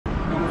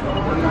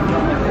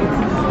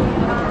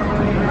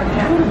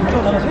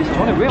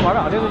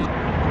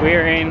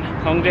We're in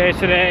Hongdae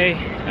today.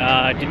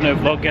 Did no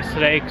vlog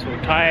yesterday because we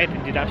were tired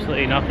and did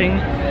absolutely nothing.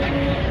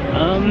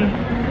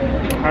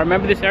 I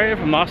remember this area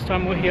from last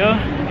time we were here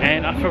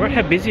and I forgot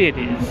how busy it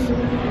is.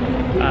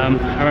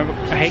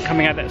 I hate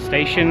coming out that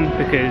station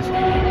because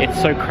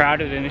it's so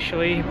crowded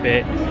initially,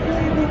 but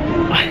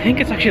I think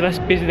it's actually less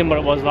busy than what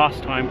it was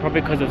last time,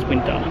 probably because it's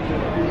winter.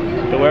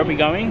 But where are we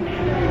going?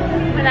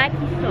 A Nike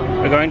store.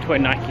 We're going to a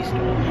Nike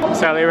store.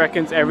 Sally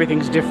reckons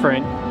everything's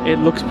different. It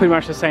looks pretty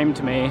much the same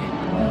to me,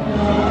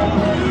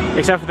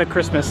 except for the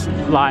Christmas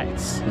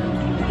lights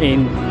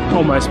in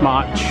almost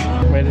March.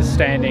 We're just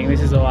standing,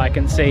 this is all I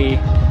can see.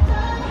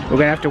 We're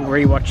gonna have to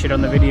re-watch it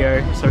on the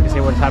video so we can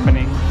see what's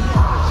happening.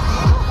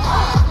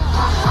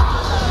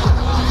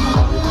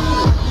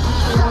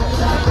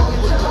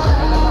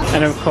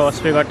 And of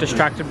course we got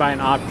distracted by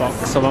an art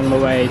box along the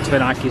way to the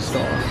Nike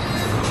store.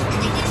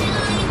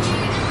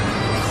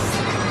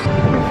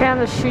 We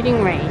found a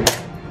shooting range.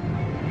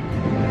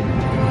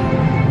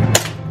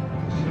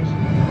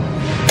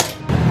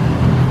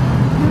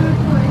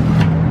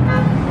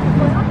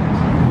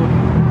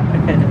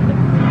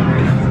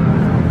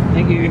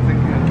 Thank you.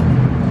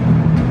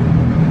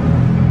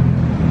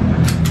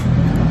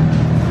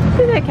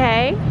 It's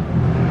okay.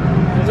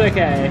 It's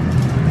okay.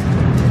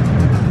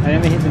 I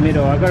never hit the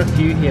middle. I got a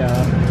few here.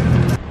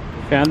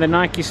 Found the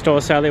Nike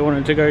store Sally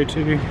wanted to go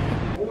to.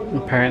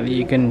 Apparently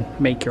you can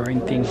make your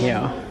own thing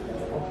here.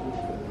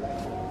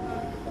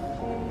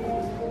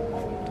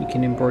 You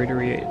can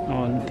embroidery it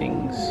on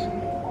things.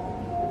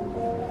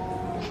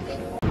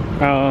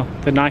 Oh,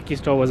 the Nike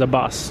store was a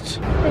bust.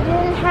 They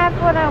didn't have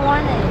what I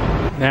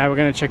wanted. Now we're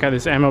going to check out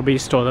this MLB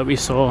store that we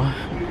saw.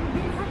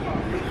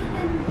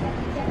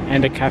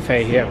 And a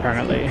cafe here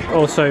apparently.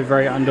 Also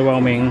very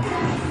underwhelming.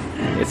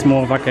 It's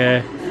more of like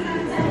a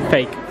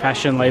fake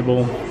fashion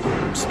label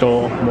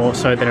store, more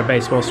so than a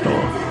baseball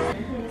store.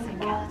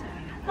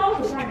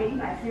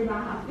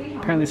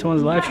 Apparently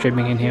someone's live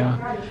streaming in here.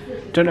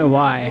 Don't know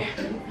why.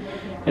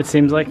 It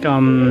seems like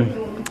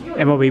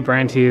MLB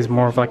brand here is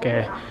more of like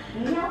a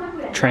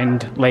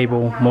trend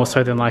label, more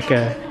so than like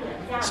a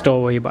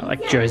store where you buy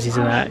like jerseys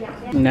and that.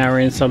 Now we're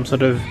in some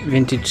sort of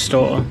vintage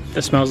store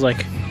that smells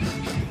like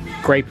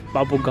grape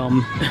bubble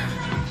gum.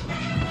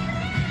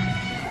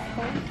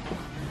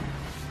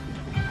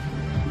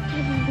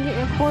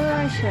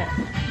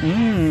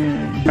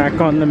 Back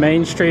on the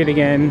main street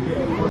again.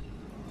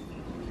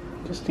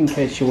 Just in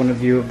case you want a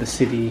view of the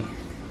city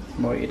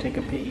while you take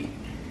a pee.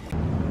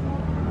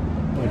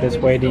 We're just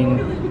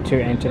waiting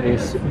to enter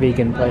this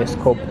vegan place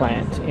called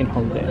Plant in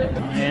Hongdae.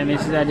 And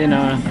this is our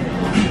dinner.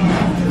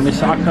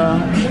 Misaka,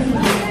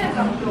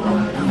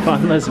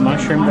 bunless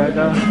mushroom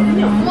burger,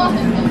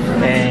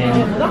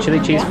 and chili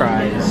cheese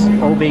fries,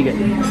 all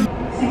vegan.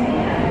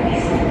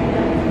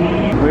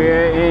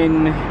 We're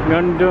in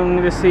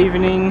Myeongdong this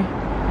evening,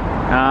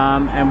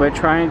 and we're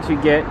trying to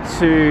get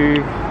to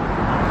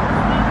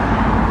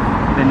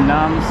the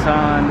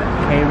Namsan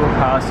cable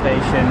car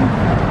station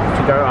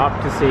to go up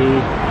to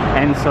see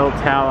Seoul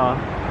Tower.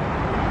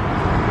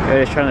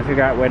 We're just trying to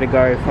figure out where to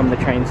go from the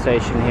train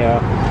station here.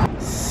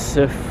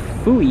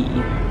 Sefui.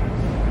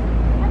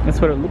 That's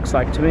what it looks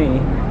like to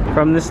me.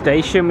 From the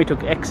station we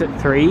took exit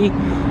 3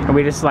 and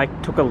we just like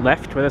took a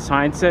left where the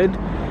sign said,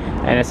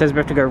 and it says we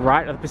have to go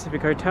right at the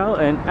Pacific Hotel,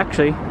 and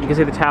actually you can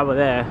see the tower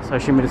there, so I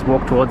assume we just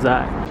walk towards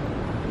that.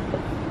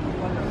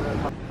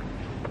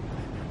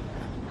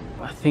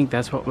 I think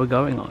that's what we're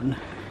going on.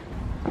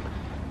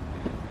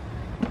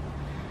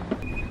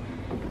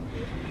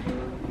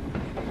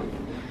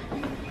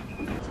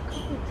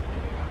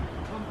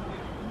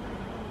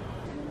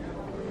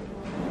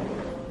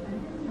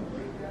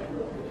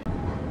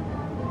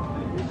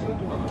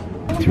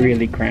 It's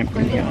really cramped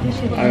in here.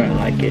 I don't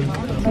like it.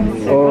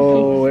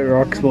 Oh, it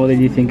rocks more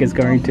than you think it's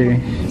going to.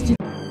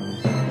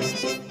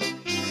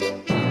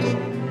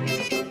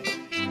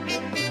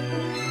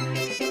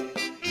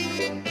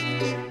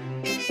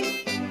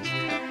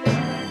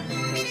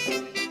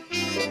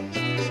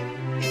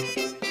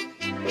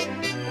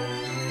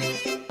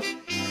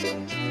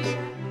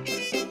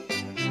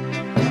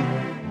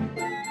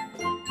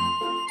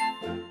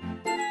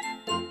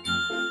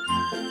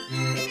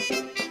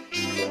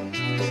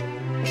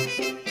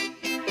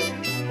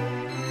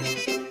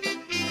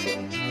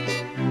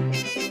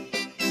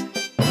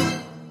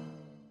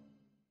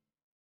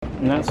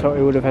 And that's what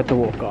we would have had to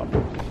walk up.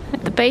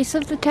 At the base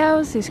of the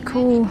towers, this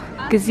cool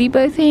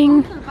gazebo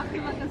thing.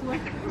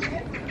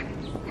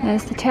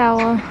 There's the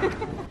tower.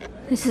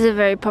 This is a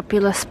very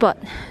popular spot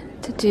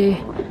to do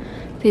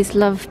these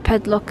love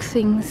padlock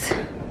things.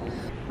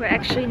 We're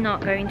actually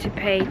not going to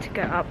pay to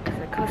go up because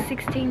it costs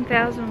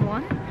 16,000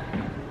 won.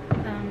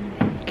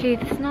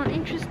 Keith's not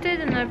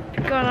interested and I've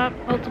gone up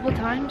multiple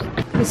times.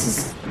 This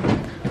is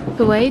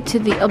the way to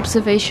the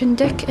observation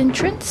deck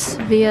entrance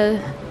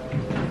via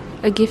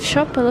a gift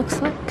shop, it looks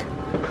like.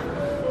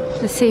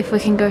 Let's see if we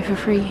can go for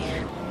free.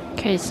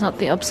 Okay, it's not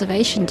the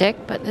observation deck,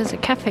 but there's a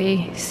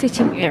cafe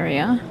sitting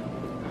area.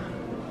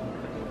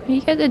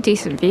 You get a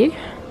decent view.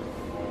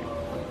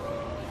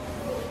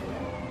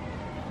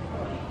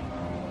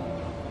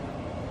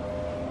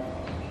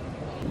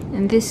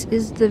 And this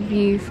is the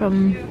view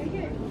from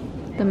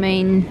the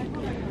main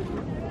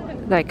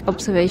like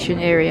observation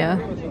area,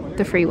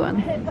 the free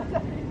one.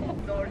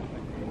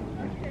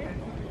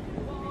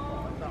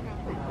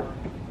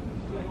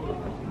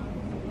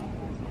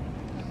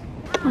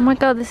 Oh my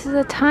god, this is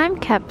a time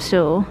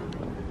capsule.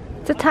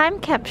 It's a time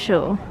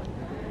capsule.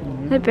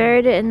 They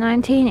buried it in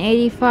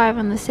 1985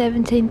 on the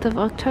 17th of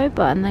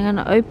October, and they're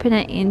gonna open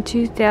it in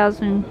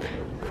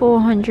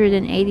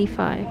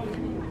 2485.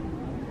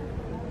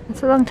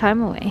 That's a long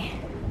time away.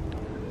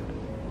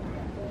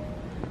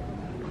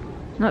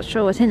 Not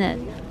sure what's in it.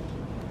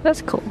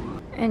 That's cool.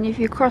 And if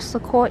you cross the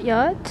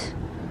courtyard,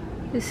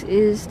 this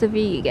is the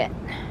view you get.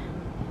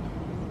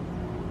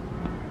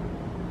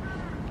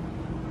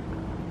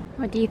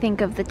 What do you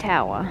think of the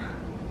tower?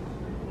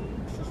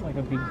 It's just like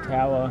a big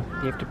tower.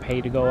 You have to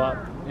pay to go up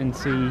and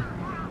see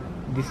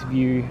this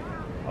view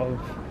of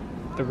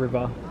the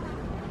river.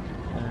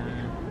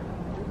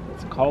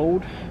 It's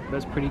cold, but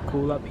it's pretty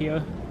cool up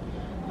here.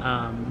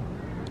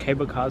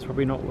 Cable car's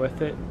probably not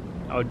worth it.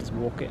 I would just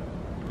walk it,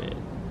 but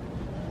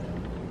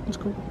it's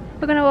cool.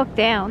 We're gonna walk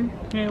down.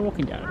 Yeah,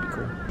 walking down would be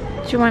cool.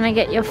 Do you want to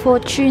get your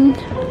fortune?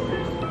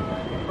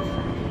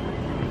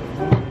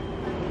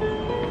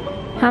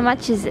 How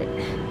much is it?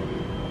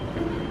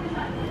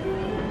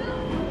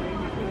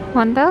 1,000?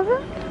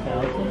 1,000?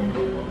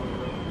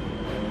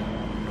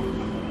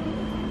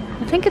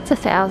 I think it's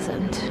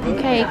 1,000.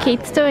 Okay,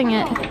 Keith's doing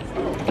it.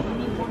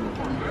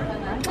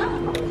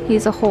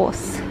 He's a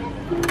horse.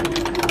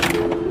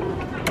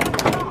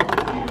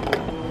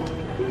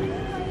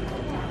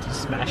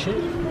 Smash it?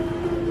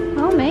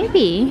 Oh,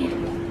 maybe.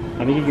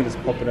 I think you can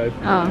just pop it open.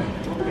 Oh.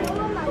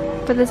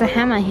 But there's a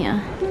hammer here.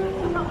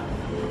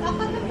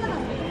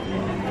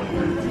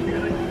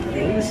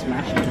 Really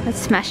smash it? Let's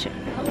smash it.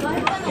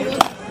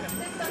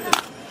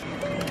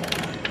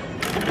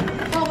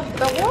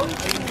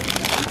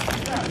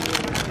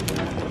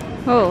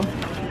 Oh.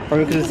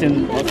 Probably because it's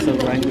in lots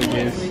of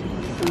languages.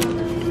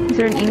 Is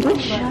there an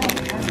English?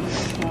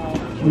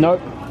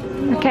 Nope.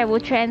 Okay, we'll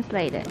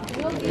translate it.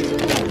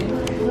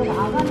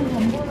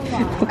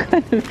 What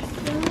kind of...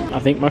 I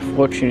think my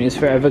fortune is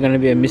forever going to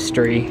be a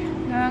mystery.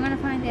 No, I'm gonna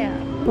find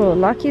out. Well,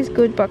 luck is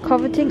good, but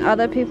coveting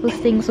other people's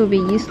things will be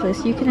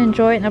useless. You can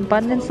enjoy an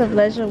abundance of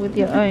leisure with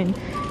your own.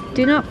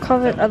 Do not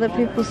covet other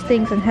people's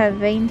things and have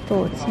vain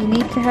thoughts. You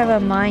need to have a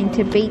mind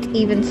to beat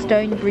even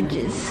stone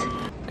bridges.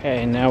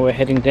 Okay, now we're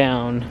heading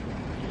down.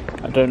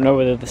 I don't know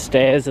whether the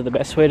stairs are the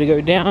best way to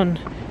go down,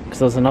 because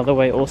there's another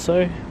way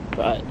also,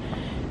 but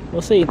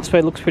we'll see. This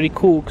way looks pretty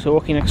cool because we're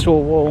walking next to a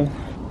wall.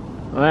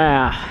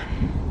 Wow,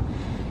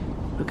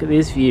 look at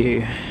this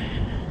view.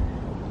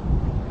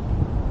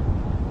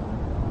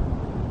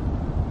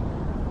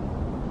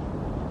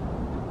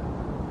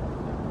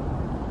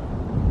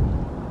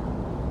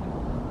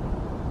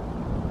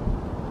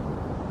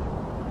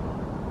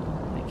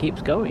 It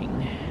keeps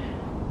going.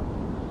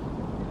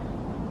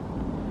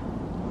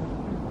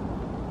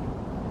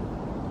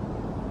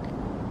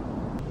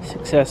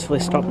 Successfully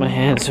stopped my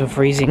hands from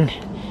freezing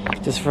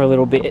just for a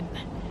little bit.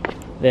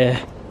 The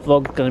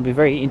vlog's going to be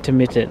very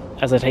intermittent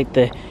as I take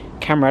the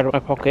camera out of my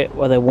pocket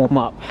while they warm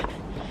up.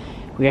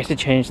 We had to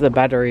change the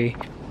battery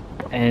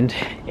and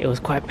it was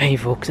quite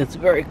painful because it's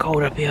very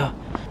cold up here.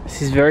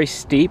 This is very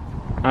steep.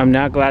 I'm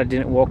now glad I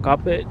didn't walk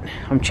up it.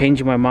 I'm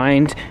changing my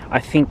mind. I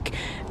think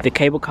the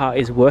cable car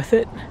is worth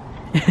it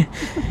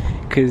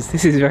because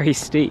this is very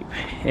steep,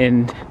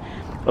 and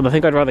I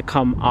think I'd rather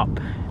come up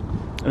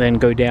than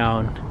go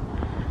down.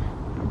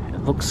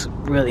 It looks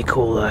really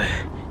cool though,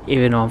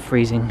 even though I'm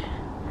freezing.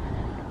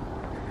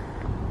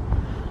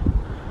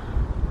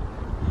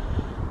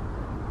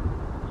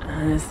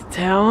 And there's the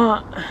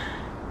tower.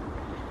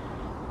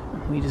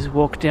 We just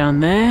walk down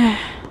there.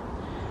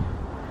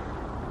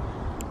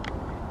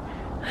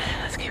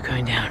 Let's keep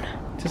going down.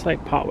 Just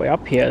like part way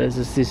up here, there's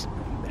this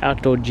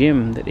outdoor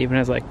gym that even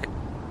has like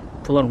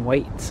full-on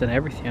weights and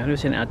everything. I've never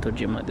seen an outdoor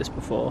gym like this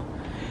before.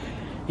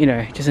 You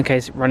know, just in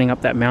case running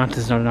up that mountain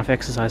is not enough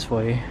exercise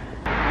for you.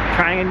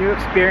 Trying a new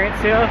experience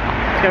here.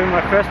 It's going to be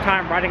my first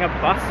time riding a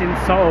bus in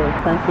Seoul.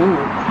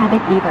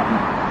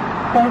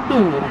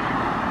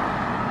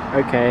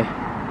 Okay.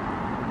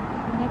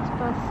 The next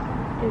bus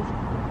is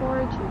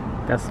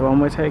 402. That's the one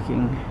we're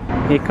taking.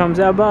 Here comes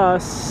our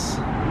bus.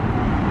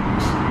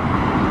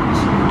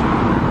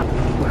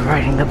 We're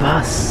riding the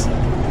bus.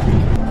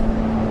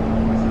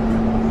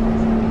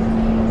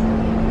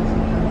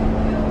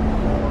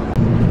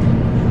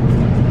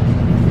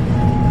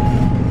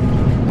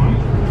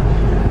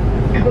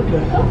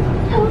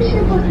 서울시내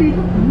버스에서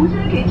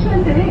모조리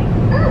개최한대.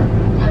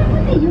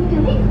 서울버스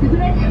이용자는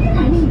누구나 참여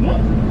가능이네.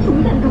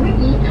 종산금은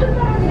 2,000만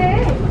원이래.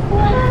 와,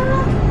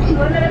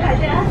 지원하러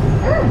가자.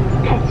 응,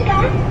 같이 가.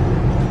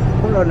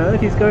 What on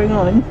earth is going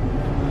on?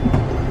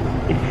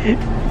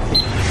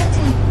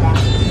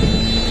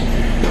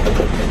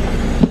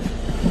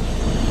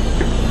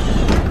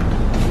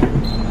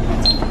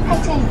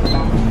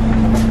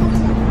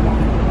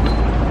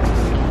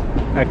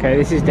 Okay,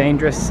 this is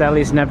dangerous.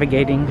 Sally's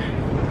navigating.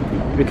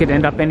 We could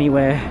end up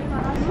anywhere.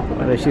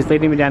 Whether she's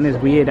leading me down this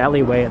weird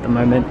alleyway at the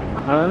moment.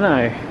 don't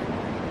know.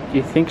 Do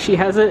you think she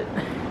has it?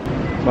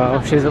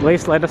 Well, she's at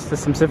least led us to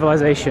some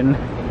civilization.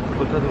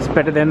 It's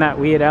better than that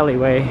weird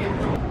alleyway.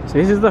 So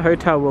this is the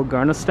hotel we're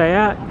gonna stay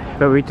at,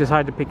 but we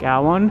decided to pick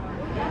our one.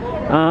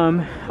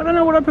 I don't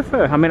know what I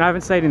prefer. I mean, I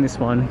haven't stayed in this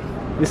one.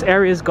 This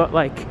area's got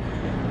like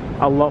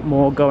a lot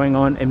more going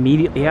on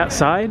immediately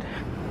outside.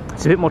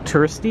 It's a bit more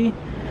touristy.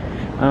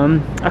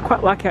 I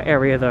quite like our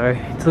area though.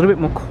 It's a little bit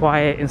more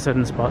quiet in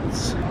certain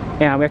spots.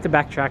 Yeah, we have to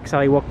backtrack.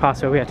 Sally walked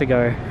past where we had to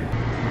go.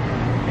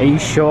 Are you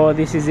sure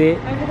this is it?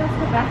 Over that's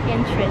the back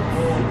entrance.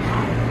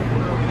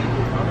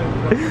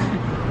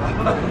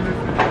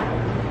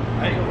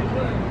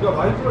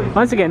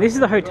 Once again, this is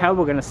the hotel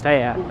we're going to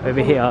stay at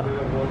over here.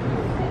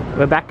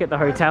 We're back at the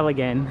hotel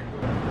again. We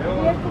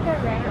have to go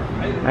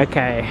around.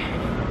 Okay,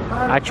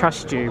 I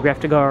trust you. We have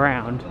to go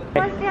around.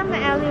 It's down the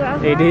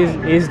alleyway. It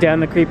is down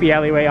the creepy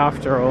alleyway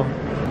after all.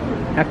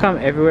 How come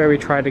everywhere we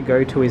try to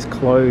go to is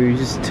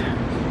closed?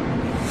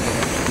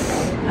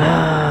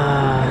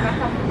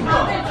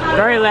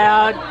 Very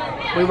loud.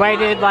 We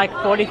waited like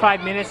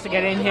 45 minutes to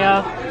get in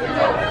here.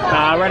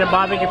 We're at a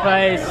barbecue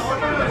place.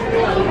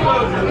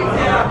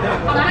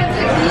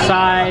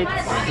 Sides.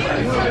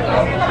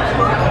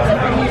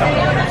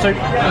 So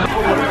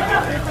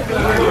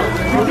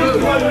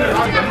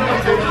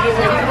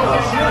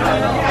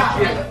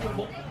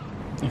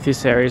if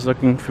this area is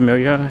looking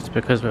familiar, it's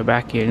because we're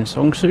back in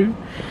Seoul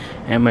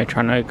and we're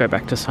trying to go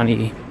back to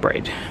Sunny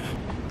Bread.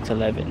 It's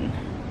 11.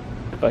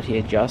 Got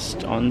here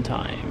just on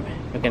time.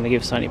 We're going to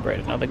give Sunny Bread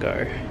another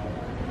go.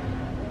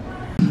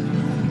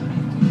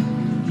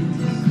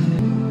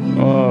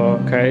 Oh,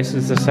 okay, this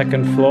is the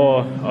second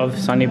floor of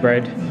Sunny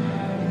Bread.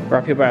 We're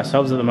up here by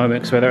ourselves at the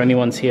moment because we're the only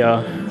ones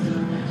here.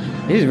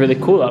 This is really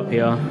cool up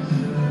here.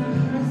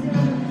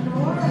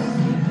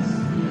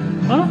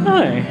 I don't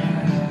know.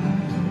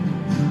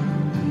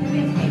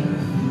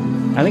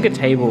 I think a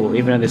table,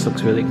 even though this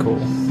looks really cool.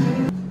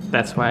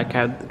 That's why I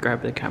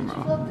grabbed the camera.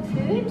 Vlog the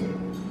food?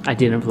 I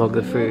didn't vlog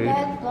the food.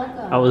 Bad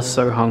vlogger. I was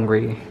so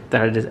hungry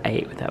that I just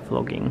ate without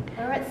vlogging.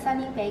 We're at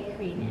Sunny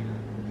Bakery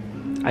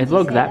now. I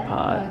vlogged that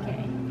part. Okay.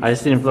 I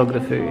just didn't vlog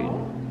the food.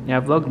 Yeah,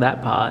 I vlogged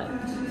that part.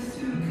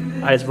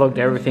 I just vlogged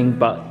everything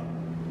but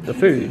the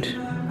food.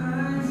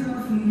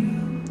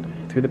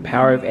 Through the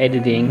power of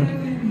editing,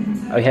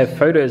 I have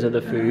photos of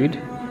the food.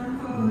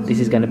 This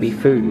is going to be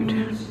food.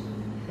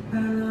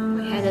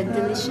 We had a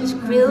delicious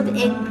grilled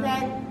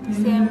eggplant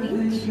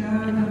sandwich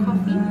and a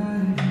coffee.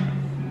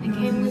 It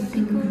came with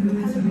pickled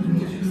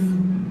jalapenos.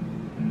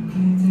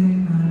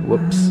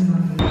 Whoops.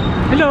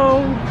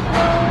 Hello!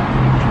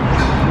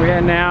 We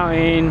are now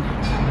in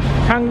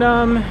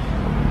Gangnam.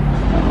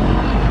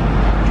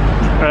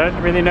 I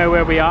don't really know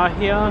where we are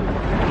here.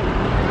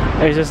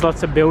 There's just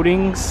lots of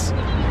buildings.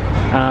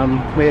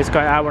 We just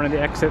got out one of the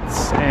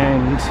exits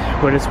and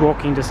we're just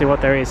walking to see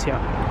what there is here.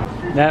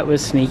 That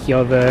was sneaky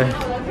of her.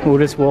 We were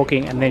just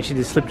walking and then she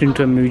just slipped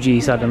into a Muji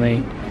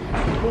suddenly.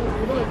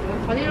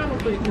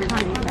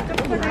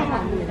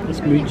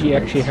 This Muji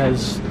actually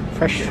has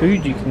fresh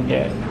food you can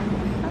get.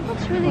 That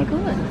looks really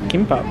good.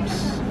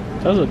 Kimbaps.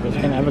 It does look good.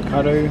 An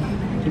avocado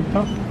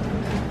kimbap.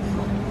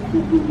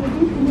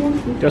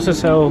 They also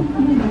sell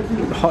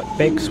hot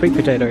baked sweet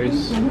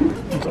potatoes.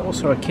 There's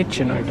also a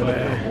kitchen over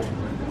there.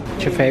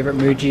 What's your favourite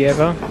Muji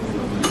ever?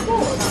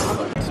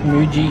 This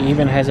Muji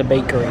even has a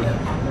bakery.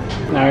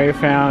 Now we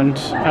found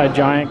a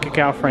giant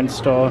cacao friend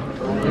store.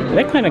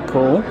 They're kind of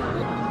cool.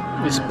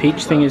 This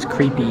peach thing is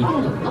creepy.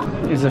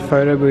 Is the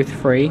photo booth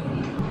free?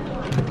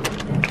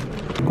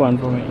 Go on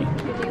for me.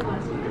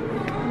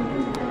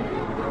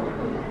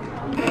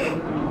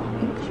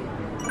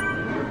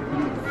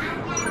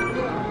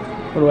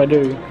 What do I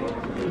do?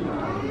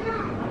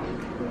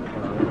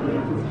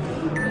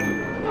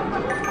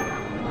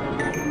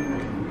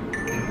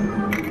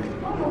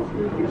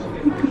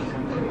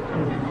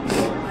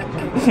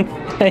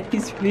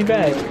 He's really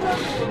bad.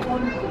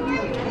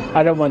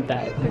 I don't want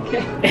that.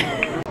 Okay.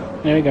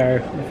 There we go.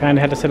 We found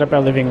how to set up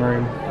our living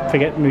room.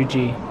 Forget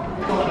Muji.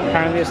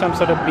 Apparently it's some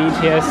sort of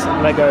BTS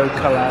Lego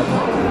collab.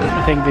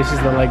 I think this is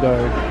the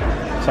Lego.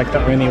 It's like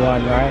the only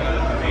one, right?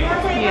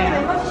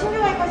 Yeah.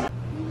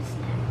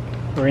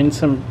 We're in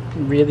some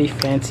really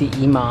fancy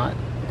E-Mart.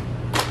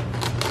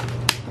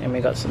 And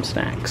we got some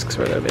snacks because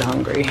we're a little bit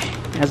hungry.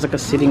 It has like a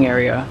sitting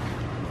area.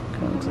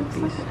 Kind of looks like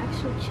these.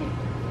 Actual chip.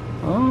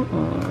 Oh,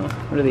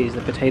 what are these?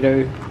 The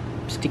potato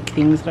stick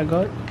things that I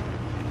got?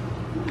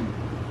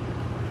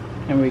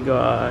 And we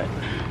got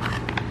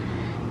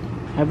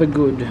have a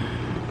good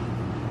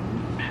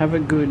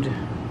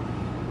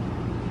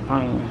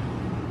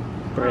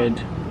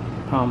bread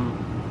No.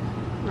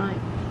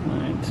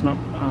 No, it's not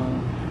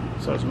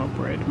so it's not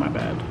bread, my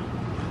bad.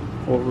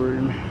 Or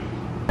room.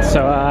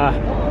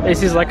 So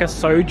this is like a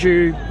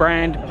soju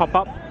brand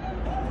pop-up.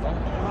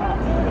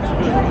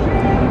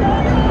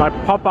 By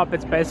pop-up,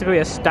 it's basically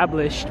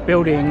established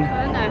building.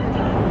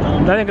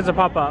 I I don't think it's a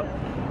pop-up.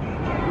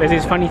 There's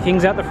these funny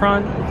things out the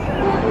front.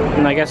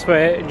 And I guess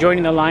we're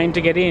joining the line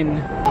to get in.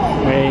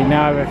 We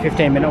now have a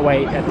 15-minute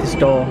wait at this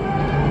door.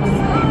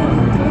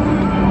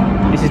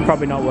 This is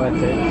probably not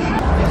worth it.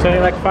 It's only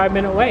like a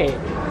 5-minute wait.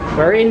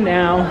 We're in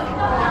now.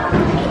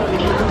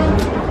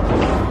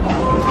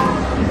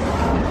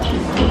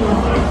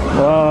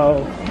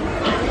 Whoa.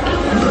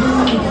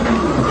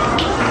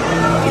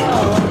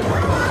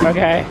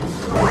 Okay.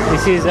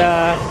 This is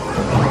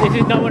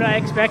not what I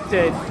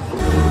expected.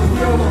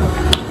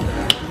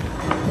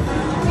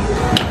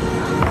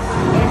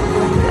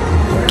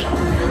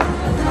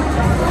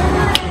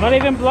 I'm not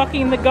even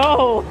blocking the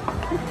goal.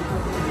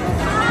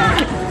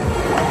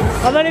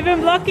 I'm not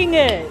even blocking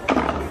it.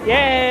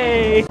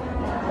 Yay!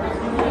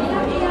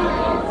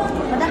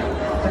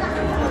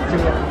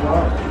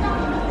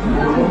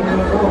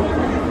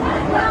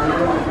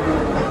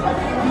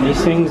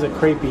 These things are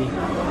creepy.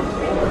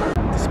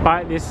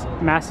 Despite this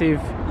massive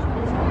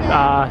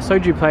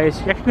soju place,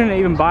 you actually couldn't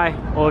even buy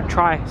or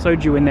try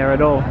soju in there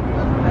at all.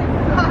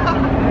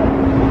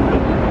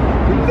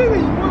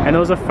 And there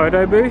was a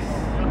photo booth.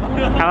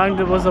 How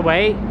long was the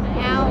wait? An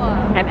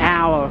hour. An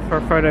hour for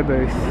a photo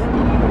booth.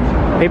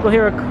 People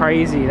here are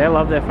crazy. They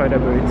love their photo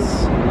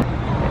booths.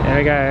 There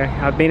we go.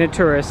 I've been a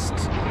tourist.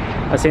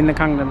 I've seen the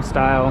Gangnam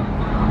style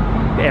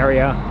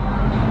area.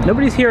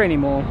 Nobody's here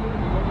anymore.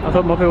 I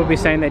thought more people would be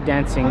saying they're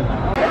dancing.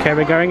 Okay,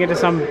 we're going into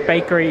some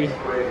bakery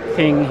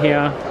thing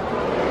here.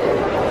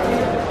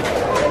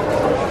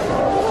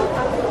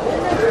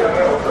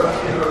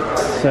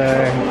 So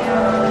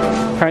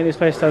apparently this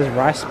place does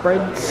rice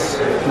breads,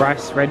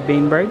 rice red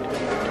bean bread.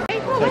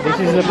 So this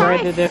is the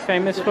bread that they're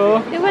famous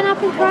for. It went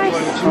up in price.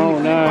 Oh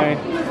no,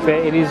 but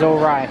it is all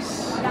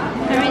rice.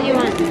 How many do you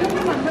want?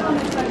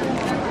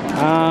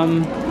 I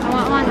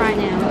want one right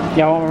now.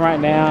 Yeah, I want one right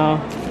now.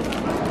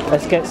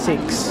 Let's get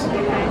 6.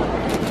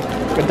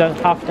 A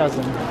half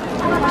dozen.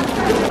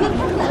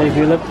 So if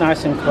you look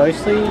nice and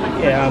closely,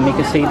 you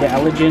can see the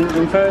allergen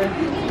info.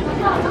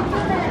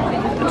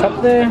 The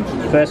top there,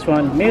 first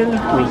one, meal,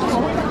 wheat.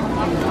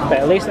 But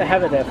at least they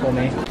have it there for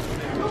me.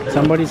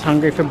 Somebody's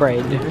hungry for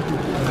bread.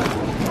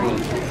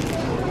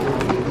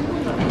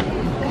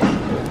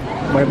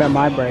 What about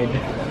my bread?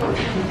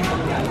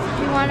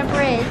 You want a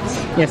bread?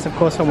 Yes, of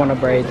course I want a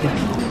bread.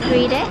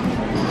 Read it.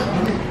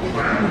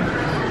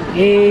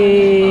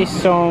 Yi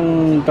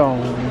song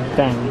dong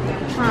dang.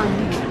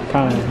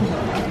 Kang.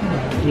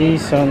 Yi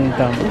song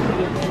dong.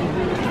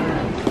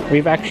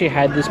 We've actually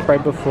had this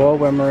bread before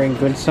when we were in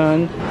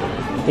Gangnam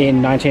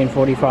in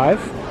 1945.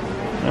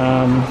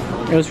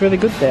 It was really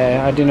good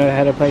there. I didn't know they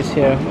had a place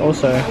here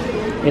also.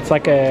 It's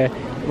like a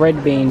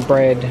red bean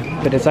bread,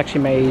 but it's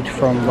actually made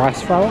from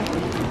rice flour.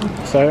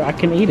 So I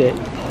can eat it.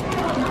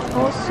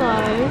 Also,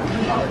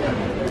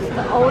 it's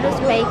the oldest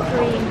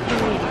bakery in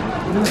Korea.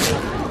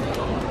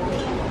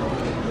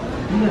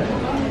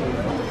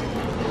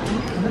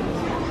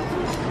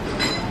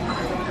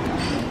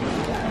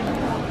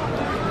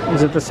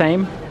 Is it the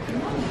same?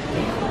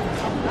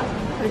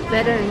 It's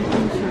better in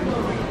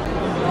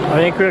Korea. I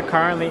think we're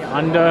currently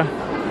under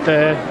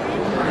the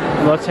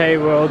Lotte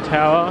World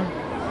Tower.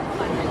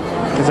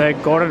 There's a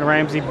Gordon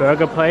Ramsay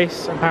burger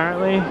place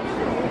apparently.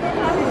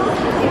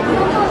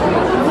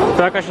 I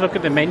feel like I should look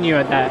at the menu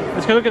at that.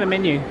 Let's go look at the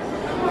menu.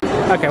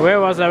 Okay, where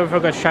was I before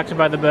I got distracted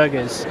by the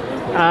burgers?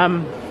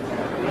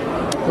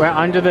 We're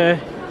under the...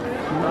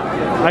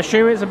 I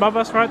assume it's above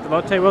us, right? The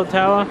Lotte World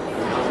Tower?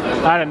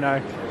 I don't know.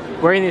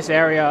 We're in this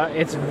area.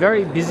 It's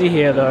very busy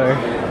here though.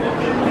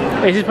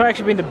 This has probably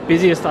actually been the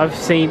busiest I've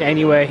seen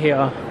anywhere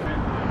here.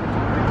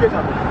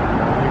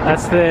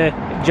 That's the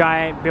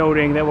giant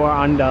building that we're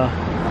under.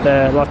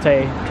 The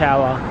Lotte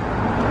Tower.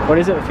 What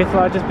is it? The 5th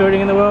largest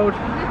building in the world?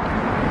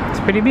 It's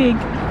pretty big.